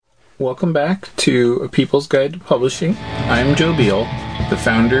Welcome back to A People's Guide to Publishing. I'm Joe Beal, the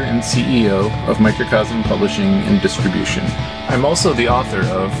founder and CEO of Microcosm Publishing and Distribution. I'm also the author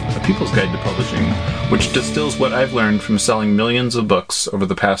of A People's Guide to Publishing, which distills what I've learned from selling millions of books over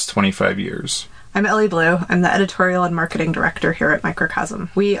the past 25 years. I'm Ellie Blue. I'm the editorial and marketing director here at Microcosm.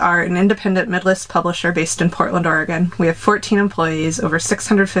 We are an independent mid-list publisher based in Portland, Oregon. We have 14 employees, over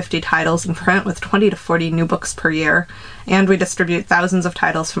 650 titles in print with 20 to 40 new books per year, and we distribute thousands of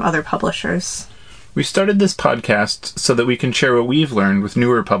titles from other publishers. We started this podcast so that we can share what we've learned with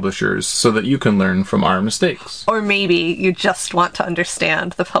newer publishers so that you can learn from our mistakes. Or maybe you just want to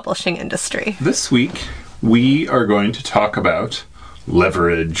understand the publishing industry. This week, we are going to talk about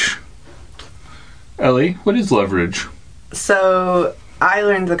leverage. Ellie, what is leverage? So, I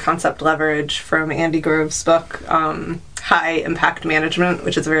learned the concept leverage from Andy Grove's book, High Impact Management,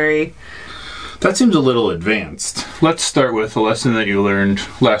 which is very... That seems a little advanced. Let's start with a lesson that you learned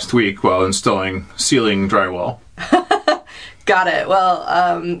last week while installing ceiling drywall. Got it.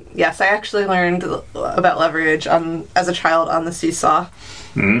 Well, yes, I actually learned about leverage as a child on the seesaw.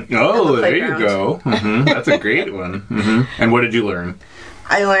 Oh, there you go. That's a great one. And what did you learn?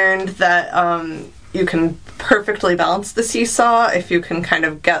 I learned that you can perfectly balance the seesaw if you can kind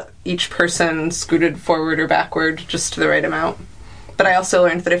of get each person scooted forward or backward just to the right amount. But I also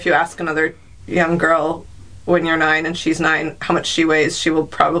learned that if you ask another young girl when you're 9 and she's 9 how much she weighs, she will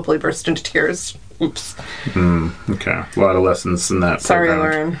probably burst into tears. Oops. Okay. A lot of lessons in that. Sorry,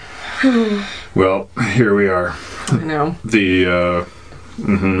 Lauren. Well, here we are. I know.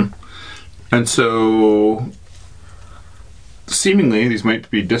 And so... seemingly, these might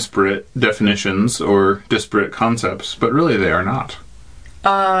be disparate definitions or disparate concepts, but really they are not.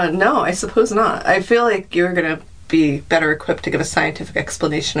 No, I suppose not. I feel like you're going to be better equipped to give a scientific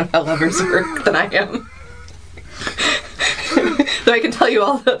explanation of how levers work than I am. Though I can tell you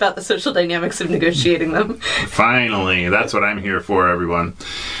all about the social dynamics of negotiating them. Finally, that's what I'm here for, everyone.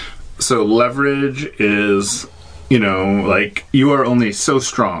 So leverage is, like, you are only so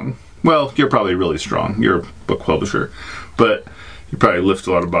strong. Well, you're probably really strong. You're a book publisher. But you probably lift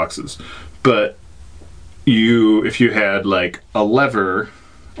a lot of boxes. But if you had like a lever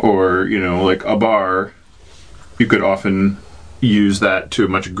or, like a bar, you could often use that to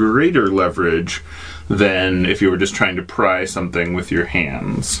much greater leverage than if you were just trying to pry something with your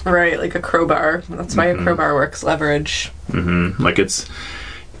hands. Right, like a crowbar. That's why a crowbar works, leverage. Like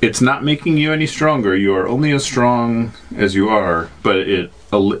it's not making you any stronger. You are only as strong as you are, but it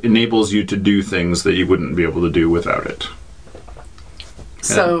enables you to do things that you wouldn't be able to do without it.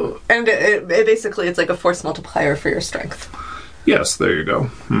 So, and it basically, it's like a force multiplier for your strength. Yes, there you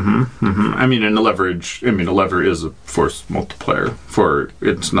go. I mean, and a lever is a force multiplier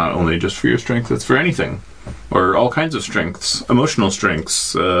it's not only just for your strength, it's for anything. Or all kinds of strengths, emotional strengths,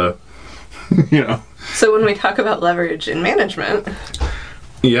 So when we talk about leverage in management...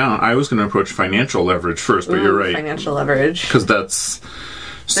 Yeah, I was going to approach financial leverage first, but you're right. Financial leverage. Because that's...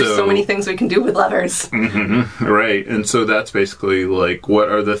 There's so many things we can do with levers. Right, and so that's basically like, what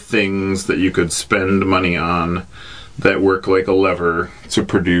are the things that you could spend money on that work like a lever to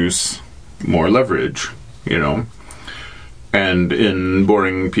produce more leverage, And in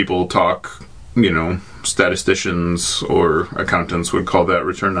boring people talk, statisticians or accountants would call that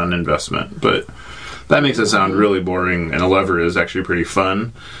return on investment, but that makes it sound really boring, and a lever is actually pretty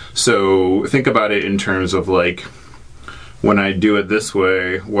fun. So think about it in terms of like, when I do it this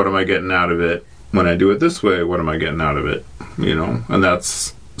way, what am I getting out of it? When I do it this way, what am I getting out of it? And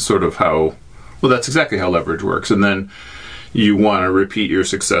that's sort of that's exactly how leverage works. And then you want to repeat your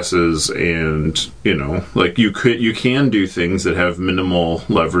successes and, like you can do things that have minimal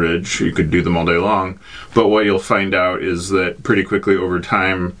leverage. You could do them all day long. But what you'll find out is that pretty quickly over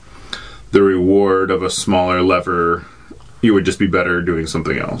time, the reward of a smaller lever, you would just be better doing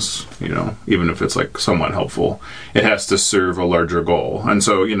something else, even if it's like somewhat helpful. It has to serve a larger goal. And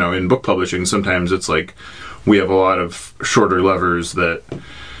so, in book publishing, sometimes it's like we have a lot of shorter levers that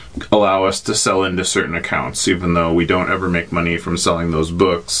allow us to sell into certain accounts. Even though we don't ever make money from selling those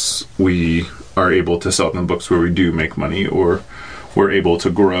books, we are able to sell them books where we do make money, or we're able to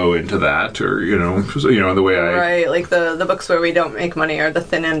grow into that, or, the way I... Right, like the books where we don't make money are the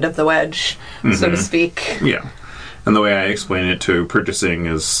thin end of the wedge, so to speak. Yeah. And the way I explain it to purchasing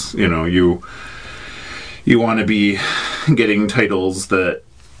is, you want to be getting titles that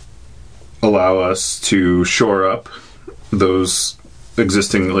allow us to shore up those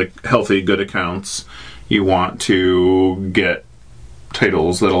existing, like, healthy, good accounts. You want to get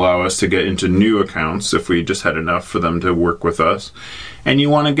titles that allow us to get into new accounts if we just had enough for them to work with us. And you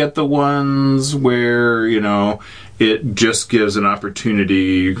want to get the ones where, it just gives an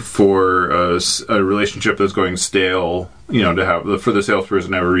opportunity for a relationship that's going stale, to have for the salesperson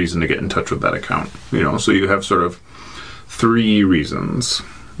to have a reason to get in touch with that account. So you have sort of 3 reasons.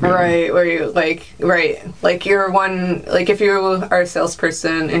 Right, where you you're one, if you are a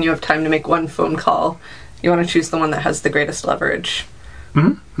salesperson and you have time to make one phone call, you want to choose the one that has the greatest leverage.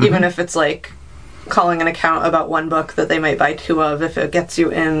 Mm-hmm. Even if it's calling an account about one book that they might buy 2 of, if it gets you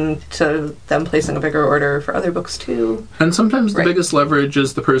into them placing a bigger order for other books too. And sometimes the biggest leverage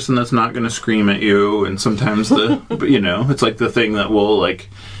is the person that's not going to scream at you, and sometimes it's the thing that will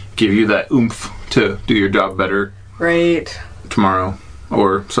give you that oomph to do your job better. Right. Tomorrow.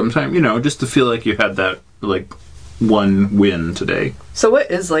 Or sometime, just to feel like you had that, one win today. So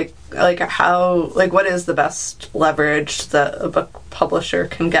what is, what is the best leverage that a book publisher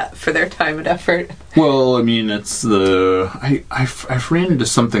can get for their time and effort? Well, it's I've ran into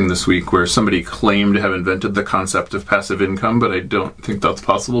something this week where somebody claimed to have invented the concept of passive income, but I don't think that's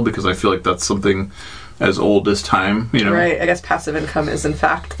possible because I feel like that's something as old as time, Right, I guess passive income is in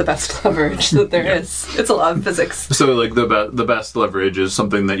fact the best leverage that there is. It's a law of physics. So the best leverage is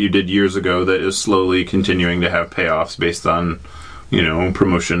something that you did years ago that is slowly continuing to have payoffs based on,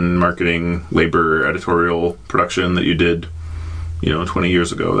 promotion, marketing, labor, editorial production that you did, 20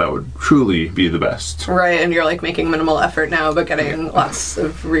 years ago. That would truly be the best. Right, and you're making minimal effort now but getting lots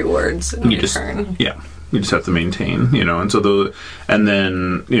of rewards in return. You just have to maintain, and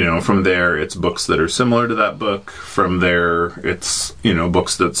then, from there, it's books that are similar to that book. From there, it's,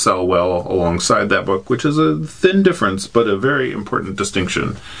 books that sell well alongside that book, which is a thin difference, but a very important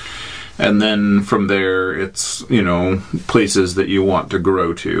distinction. And then from there, it's, places that you want to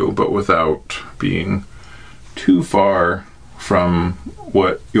grow to, but without being too far from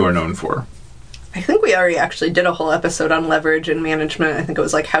what you're known for. I think we already actually did a whole episode on leverage and management. I think it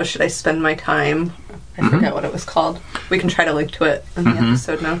was how should I spend my time? I forget what it was called. We can try to link to it in the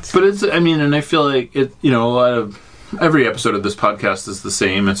episode notes. But it's, and I feel like it, a lot of, every episode of this podcast is the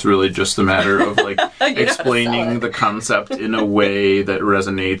same. It's really just a matter of explaining the concept in a way that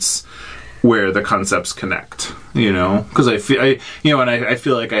resonates where the concepts connect, because I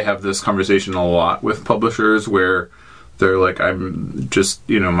feel like I have this conversation a lot with publishers where they're I'm just,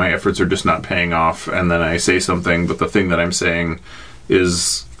 my efforts are just not paying off. And then I say something, but the thing that I'm saying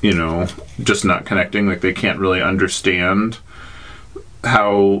is, just not connecting. They can't really understand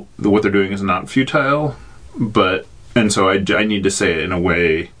how what they're doing is not futile. And so I need to say it in a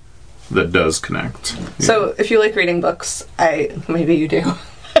way that does connect. So if you like reading books, maybe you do.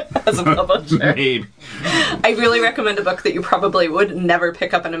 As a publisher. Maybe. I really recommend a book that you probably would never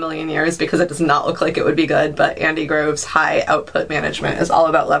pick up in a million years because it does not look like it would be good, but Andy Grove's High Output Management is all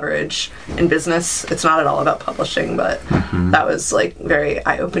about leverage in business. It's not at all about publishing, but that was very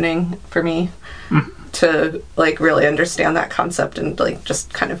eye-opening for me to really understand that concept and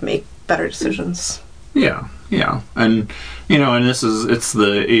just kind of make better decisions. Yeah. And and it's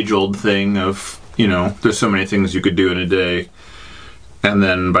the age-old thing of, there's so many things you could do in a day. And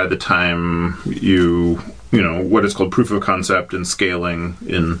then by the time what is called proof of concept and scaling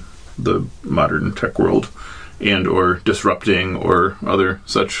in the modern tech world and or disrupting or other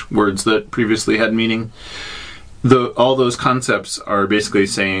such words that previously had meaning, all those concepts are basically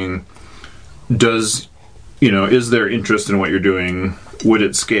saying, is there interest in what you're doing? Would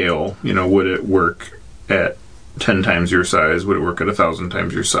it scale? Would it work at 10 times your size? Would it work at 1,000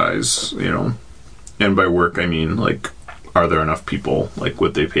 times your size? And by work, I mean, are there enough people?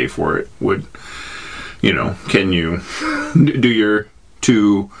 Would they pay for it? Can you do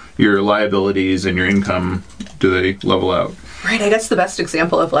your liabilities and your income, do they level out? Right, I guess the best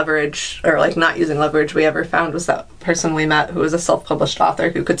example of leverage, or not using leverage we ever found, was that person we met who was a self-published author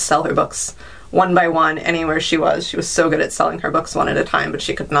who could sell her books one by one anywhere she was. She was so good at selling her books one at a time, but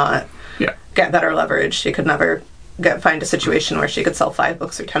she could not get better leverage. She could never find a situation where she could sell 5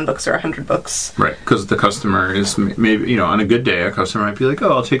 books or 10 books or 100 books. Right, because the customer is maybe, on a good day, a customer might be like,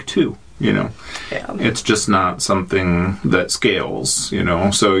 oh, I'll take 2, Yeah. It's just not something that scales,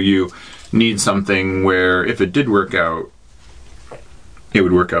 So you need something where if it did work out, it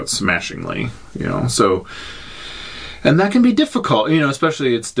would work out smashingly, So, and that can be difficult,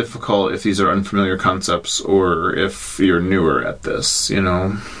 especially it's difficult if these are unfamiliar concepts or if you're newer at this,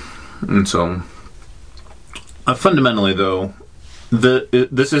 And so... fundamentally, though,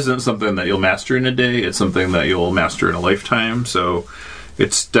 this isn't something that you'll master in a day. It's something that you'll master in a lifetime. So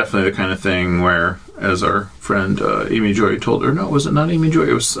it's definitely the kind of thing where, as our friend Amy Joy told her, no, was it not Amy Joy?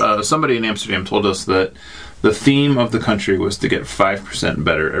 It was somebody in Amsterdam told us that the theme of the country was to get 5%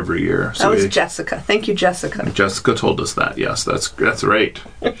 better every year. So that was Jessica. Thank you, Jessica. Jessica told us that. Yes, that's right.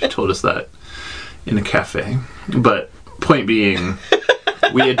 She told us that. in a cafe. But point being,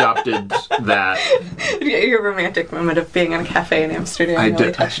 we adopted that. Your romantic moment of being in a cafe in Amsterdam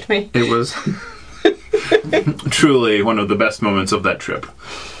really touched me. It was truly one of the best moments of that trip.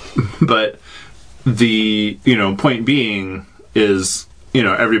 But the, point being is,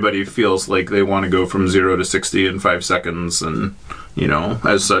 everybody feels like they want to go from 0 to 60 in 5 seconds. And,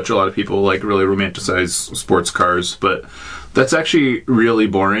 as such, a lot of people really romanticize sports cars. But that's actually really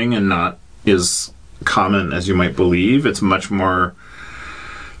boring and not as common as you might believe. It's much less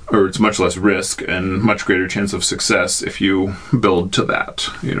risk and much greater chance of success if you build to that,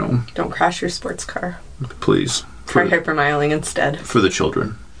 Don't crash your sports car. Please. Try hypermiling instead. For the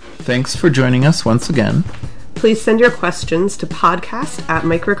children. Thanks for joining us once again. Please send your questions to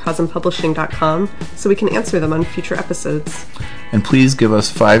podcast@microcosmpublishing.com so we can answer them on future episodes. And please give us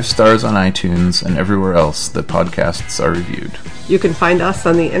 5 stars on iTunes and everywhere else that podcasts are reviewed. You can find us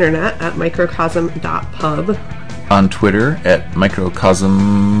on the internet at microcosm.pub, on Twitter at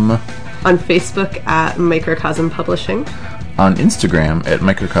microcosm, on Facebook at Microcosm Publishing, on Instagram at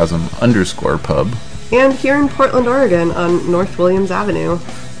microcosm_pub, and here in Portland, Oregon on North Williams Avenue.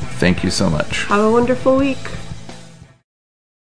 Thank you so much. Have a wonderful week.